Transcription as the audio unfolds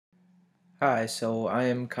Hi, so I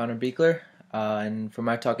am Connor Beekler, and for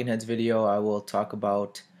my Talking Heads video, I will talk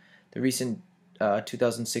about the recent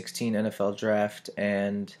 2016 NFL Draft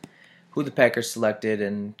and who the Packers selected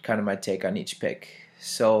and kind of my take on each pick.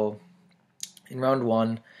 So, in round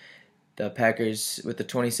one, the Packers, with the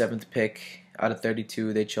 27th pick out of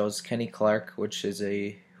 32, they chose Kenny Clark, who is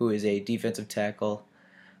a defensive tackle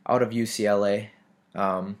out of UCLA.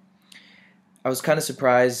 I was kind of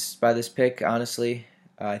surprised by this pick, honestly.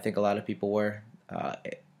 I think a lot of people were. Uh,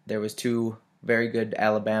 there was two very good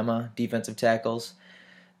Alabama defensive tackles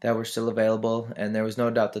that were still available, and there was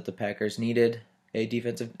no doubt that the Packers needed a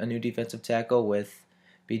new defensive tackle with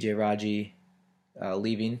B.J. Raji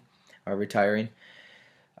leaving or retiring.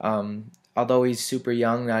 Although he's super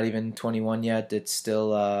young, not even 21 yet, it's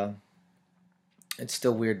still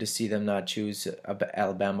weird to see them not choose a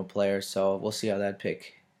Alabama player. So we'll see how that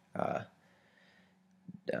pick uh,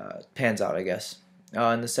 pans out, I guess.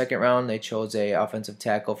 In the second round, they chose a offensive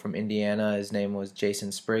tackle from Indiana. His name was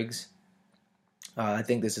Jason Spriggs. I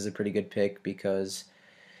think this is a pretty good pick because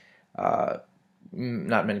uh,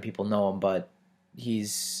 not many people know him, but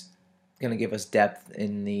he's going to give us depth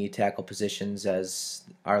in the tackle positions as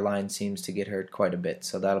our line seems to get hurt quite a bit,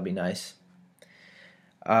 so that'll be nice.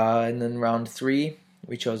 And then round three,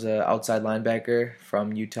 we chose an outside linebacker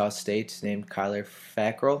from Utah State named Kyler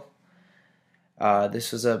Fackrell.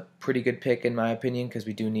 This was a pretty good pick in my opinion because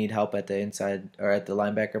we do need help at the inside or at the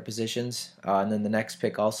linebacker positions. And then the next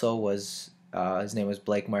pick also was his name was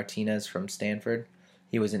Blake Martinez from Stanford.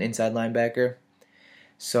 He was an inside linebacker.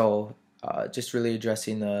 So just really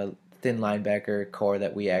addressing the thin linebacker core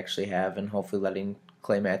that we actually have and hopefully letting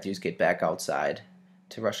Clay Matthews get back outside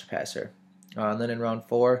to rush the passer. And then in round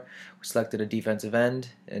four, we selected a defensive end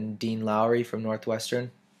and Dean Lowry from Northwestern.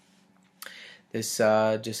 This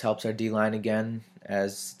just helps our D-line again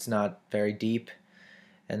as it's not very deep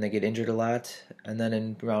and they get injured a lot. And then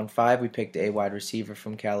in round five, we picked a wide receiver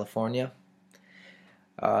from California.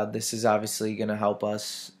 This is obviously going to help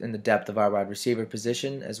us in the depth of our wide receiver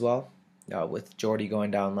position as well, with Jordy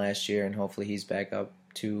going down last year, and hopefully he's back up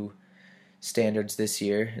to standards this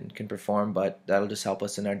year and can perform, but that'll just help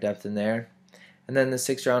us in our depth in there. And then the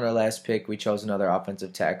sixth round, our last pick, we chose another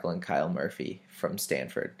offensive tackle in Kyle Murphy from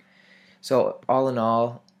Stanford. So all in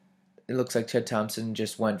all, it looks like Ted Thompson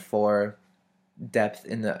just went for depth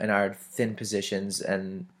in our thin positions,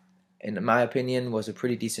 and in my opinion, was a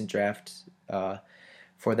pretty decent draft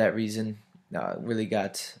for that reason. Really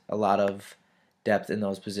got a lot of depth in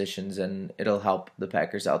those positions, and it'll help the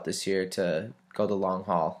Packers out this year to go the long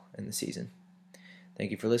haul in the season.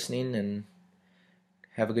 Thank you for listening, and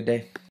have a good day.